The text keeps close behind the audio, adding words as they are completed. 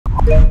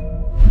Let's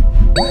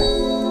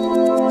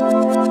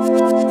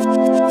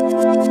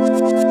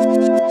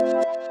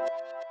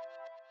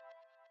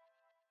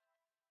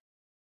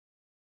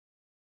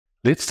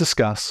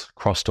discuss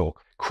crosstalk.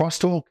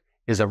 Crosstalk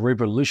is a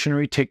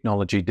revolutionary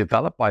technology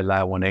developed by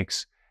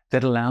LayerOneX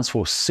that allows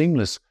for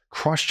seamless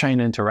cross-chain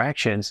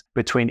interactions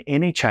between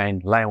any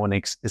chain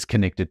LayerOneX is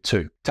connected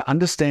to. To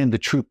understand the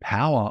true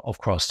power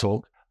of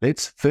crosstalk,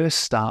 let's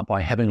first start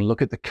by having a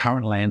look at the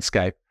current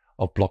landscape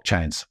of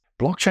blockchains.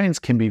 Blockchains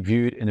can be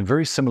viewed in a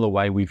very similar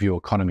way we view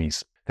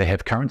economies. They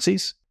have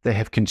currencies, they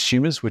have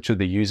consumers, which are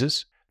the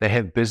users, they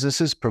have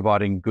businesses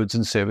providing goods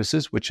and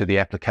services, which are the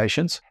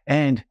applications,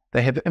 and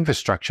they have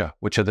infrastructure,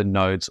 which are the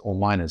nodes or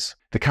miners.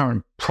 The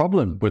current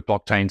problem with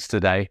blockchains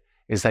today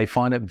is they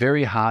find it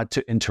very hard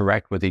to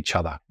interact with each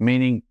other,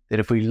 meaning that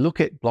if we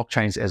look at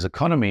blockchains as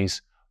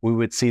economies, we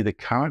would see the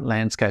current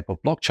landscape of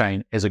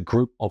blockchain as a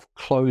group of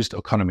closed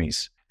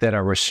economies that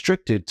are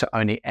restricted to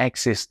only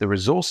access the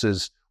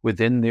resources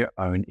within their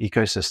own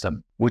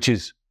ecosystem, which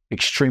is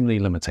extremely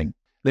limiting.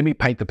 Let me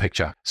paint the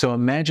picture. So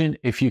imagine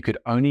if you could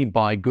only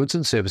buy goods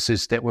and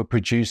services that were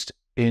produced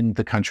in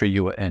the country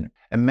you were in.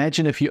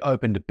 Imagine if you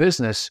opened a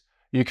business,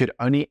 you could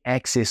only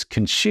access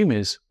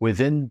consumers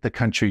within the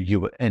country you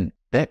were in.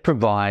 That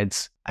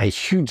provides a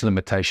huge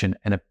limitation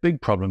and a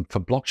big problem for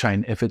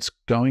blockchain if it's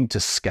going to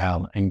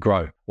scale and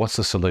grow. What's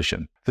the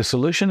solution? The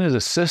solution is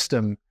a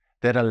system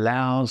that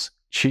allows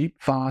cheap,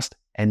 fast,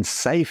 and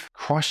safe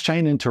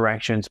cross-chain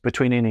interactions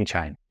between any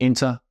chain.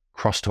 Enter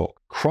crosstalk.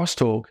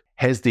 Crosstalk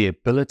has the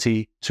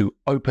ability to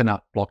open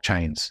up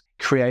blockchains,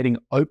 creating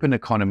open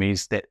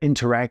economies that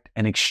interact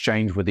and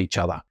exchange with each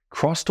other.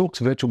 Crosstalk's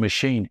virtual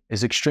machine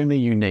is extremely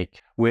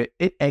unique, where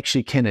it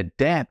actually can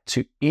adapt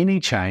to any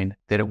chain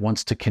that it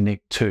wants to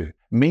connect to,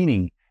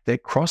 meaning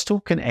that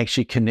Crosstalk can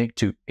actually connect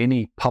to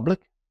any public,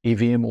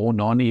 EVM or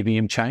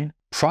non-EVM chain,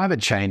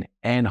 private chain,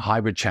 and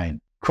hybrid chain.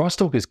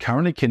 Crosstalk is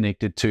currently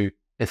connected to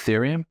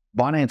Ethereum,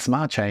 Binance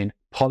Smart Chain,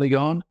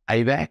 Polygon,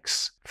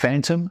 AVAX,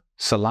 Phantom,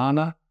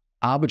 Solana,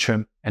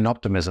 Arbitrum, and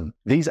Optimism.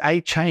 These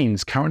 8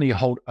 chains currently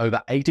hold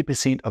over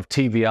 80% of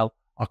TVL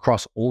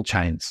across all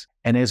chains.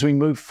 And as we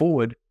move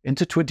forward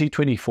into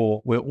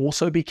 2024, we'll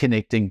also be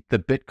connecting the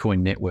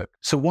Bitcoin network.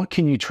 So what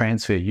can you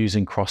transfer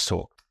using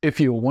crosstalk? If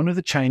you're one of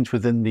the chains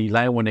within the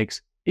LayerOneX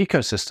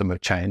ecosystem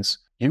of chains,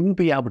 you will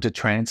be able to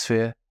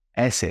transfer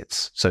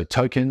assets, so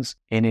tokens,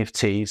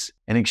 NFTs,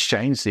 and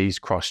exchange these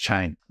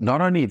cross-chain. Not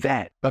only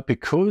that, but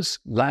because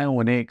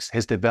LayerOneX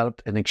has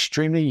developed an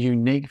extremely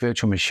unique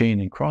virtual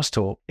machine in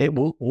crosstalk, it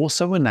will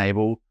also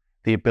enable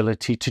the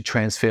ability to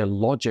transfer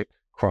logic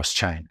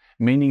cross-chain,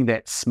 meaning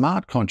that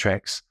smart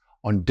contracts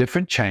on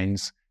different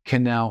chains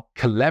can now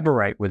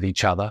collaborate with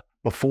each other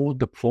before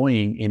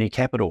deploying any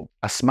capital.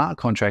 A smart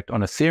contract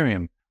on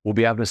Ethereum will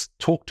be able to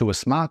talk to a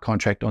smart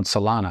contract on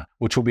Solana,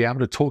 which will be able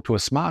to talk to a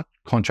smart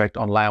contract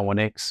on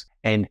LayerOneX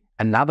and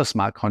another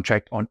smart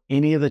contract on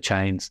any of the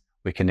chains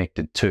we're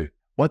connected to.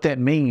 What that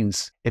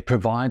means, it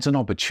provides an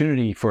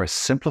opportunity for a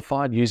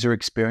simplified user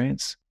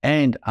experience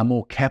and a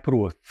more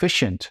capital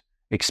efficient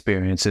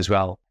experience as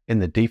well in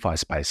the DeFi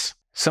space.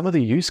 Some of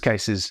the use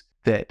cases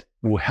that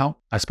will help,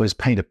 I suppose,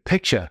 paint a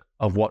picture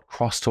of what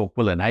crosstalk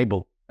will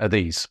enable are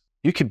these.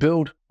 You could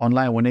build on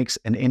LayerOneX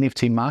an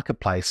NFT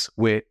marketplace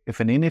where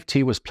if an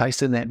NFT was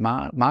placed in that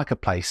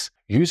marketplace,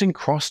 using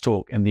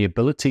crosstalk and the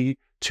ability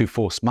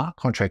for smart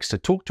contracts to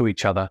talk to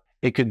each other,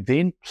 it could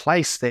then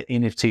place that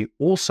NFT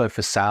also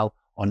for sale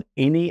on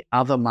any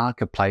other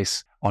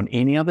marketplace, on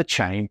any other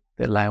chain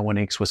that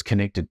LayerOneX was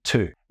connected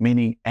to,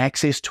 meaning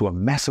access to a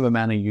massive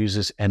amount of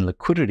users and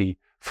liquidity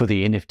for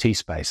the NFT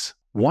space.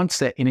 Once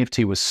that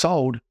NFT was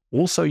sold,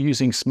 also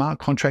using smart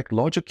contract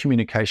logic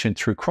communication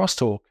through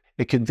crosstalk,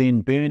 it could then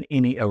burn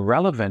any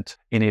irrelevant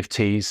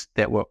NFTs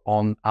that were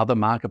on other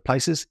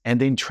marketplaces and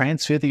then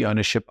transfer the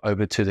ownership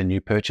over to the new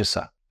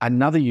purchaser.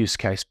 Another use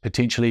case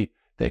potentially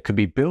that could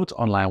be built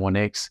on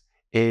LayerOneX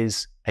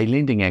is a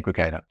lending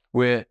aggregator,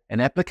 where an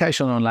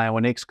application on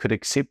LayerOneX could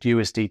accept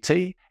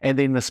USDT, and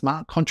then the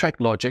smart contract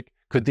logic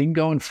could then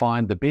go and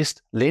find the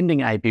best lending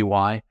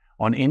APY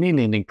on any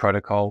lending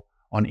protocol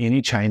on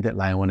any chain that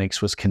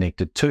LayerOneX was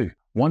connected to.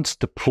 Once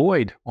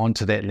deployed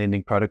onto that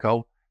lending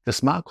protocol, the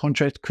smart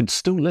contract could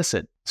still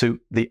listen to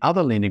the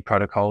other lending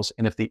protocols,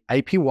 and if the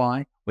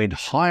APY went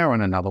higher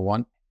on another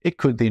one, it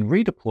could then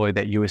redeploy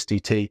that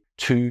USDT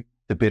to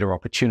the better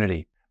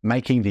opportunity,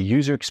 making the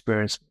user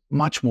experience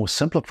much more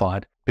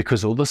simplified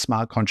because all the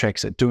smart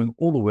contracts are doing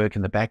all the work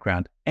in the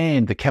background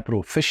and the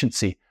capital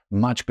efficiency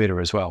much better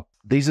as well.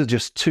 These are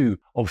just 2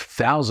 of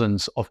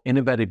thousands of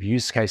innovative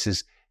use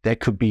cases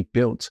that could be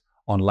built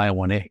on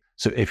LayerOneX.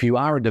 So if you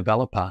are a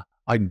developer,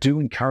 I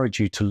do encourage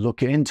you to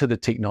look into the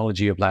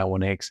technology of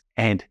LayerOneX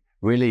and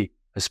really,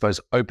 I suppose,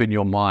 open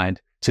your mind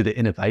to the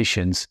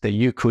innovations that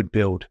you could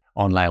build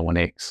on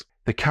LayerOneX.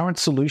 The current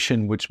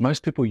solution, which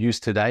most people use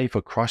today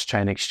for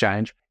cross-chain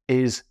exchange,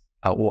 is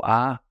or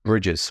are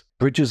bridges.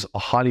 Bridges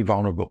are highly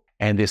vulnerable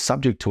and they're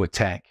subject to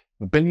attack.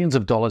 Billions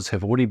of dollars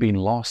have already been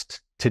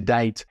lost to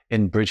date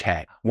in bridge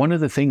hack. One of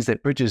the things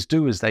that bridges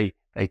do is they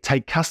They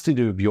take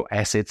custody of your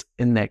assets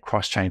in that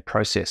cross-chain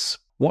process.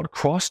 What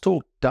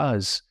crosstalk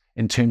does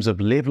in terms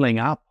of leveling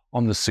up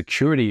on the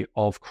security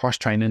of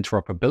cross-chain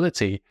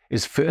interoperability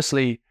is,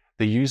 firstly,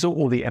 the user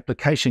or the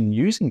application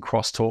using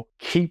crosstalk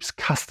keeps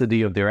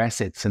custody of their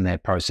assets in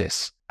that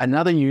process.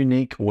 Another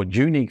unique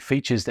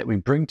features that we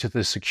bring to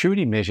the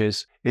security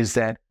measures is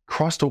that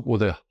crosstalk, or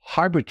the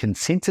hybrid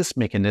consensus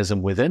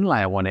mechanism within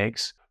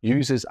LayerOneX,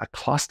 uses a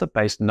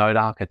cluster-based node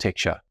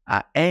architecture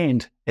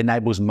and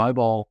enables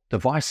mobile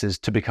devices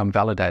to become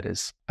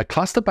validators. A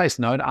cluster-based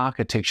node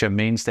architecture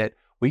means that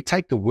we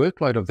take the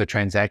workload of the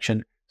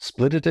transaction,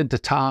 split it into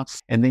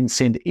tasks, and then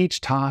send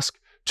each task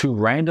to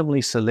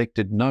randomly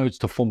selected nodes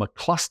to form a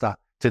cluster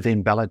to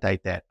then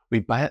validate that. We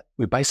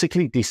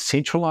basically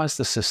decentralize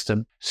the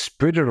system,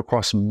 spread it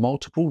across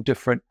multiple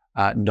different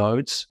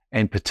nodes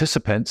and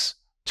participants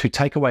to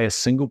take away a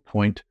single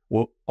point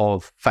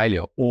of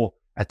failure or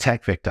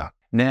attack vector.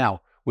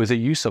 Now, with the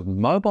use of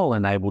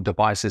mobile-enabled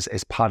devices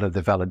as part of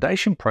the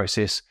validation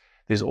process,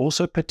 there's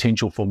also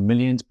potential for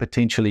millions,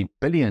 potentially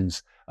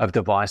billions of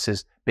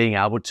devices being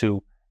able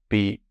to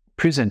be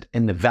present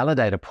in the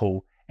validator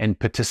pool and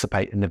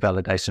participate in the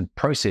validation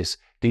process,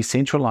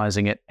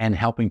 decentralizing it and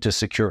helping to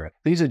secure it.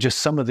 These are just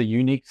some of the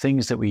unique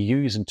things that we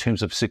use in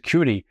terms of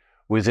security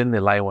within the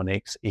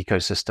LayerOneX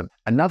ecosystem.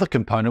 Another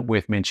component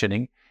worth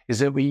mentioning is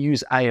that we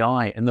use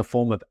AI in the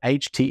form of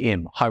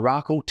HTM,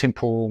 hierarchical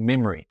temporal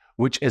memory,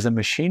 which is a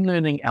machine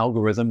learning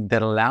algorithm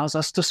that allows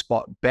us to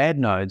spot bad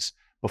nodes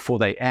before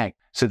they act.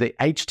 So the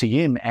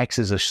HTM acts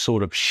as a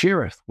sort of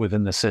sheriff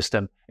within the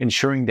system,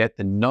 ensuring that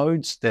the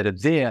nodes that are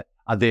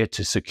there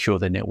to secure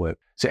the network.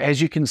 So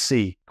as you can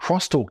see,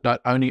 crosstalk not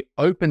only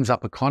opens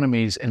up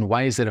economies in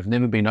ways that have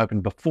never been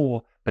opened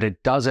before, but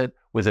it does it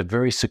with a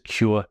very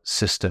secure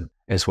system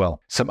as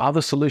well. Some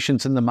other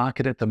solutions in the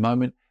market at the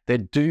moment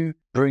that do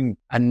bring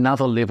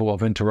another level of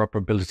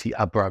interoperability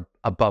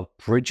above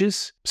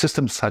bridges,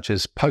 systems such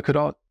as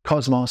Polkadot,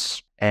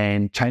 Cosmos,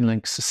 and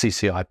Chainlink's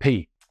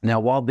CCIP. Now,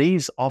 while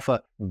these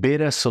offer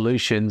better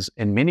solutions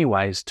in many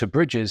ways to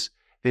bridges,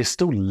 they're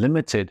still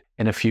limited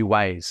in a few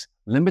ways.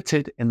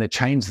 Limited in the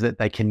chains that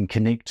they can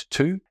connect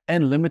to,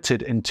 and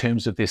limited in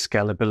terms of their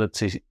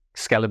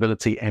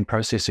scalability and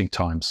processing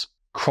times.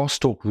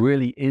 Crosstalk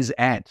really is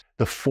at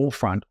the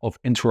forefront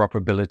of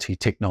interoperability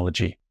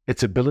technology.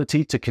 Its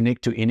ability to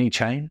connect to any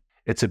chain,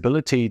 its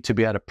ability to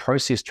be able to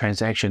process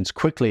transactions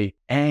quickly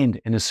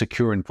and in a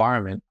secure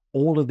environment,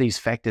 all of these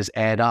factors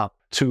add up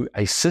to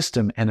a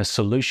system and a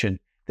solution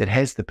that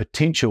has the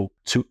potential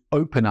to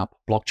open up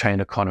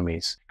blockchain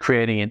economies,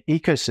 creating an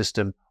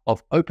ecosystem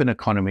of open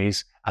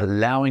economies,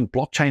 allowing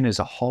blockchain as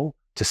a whole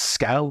to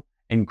scale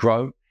and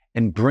grow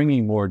and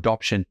bringing more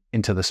adoption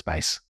into the space.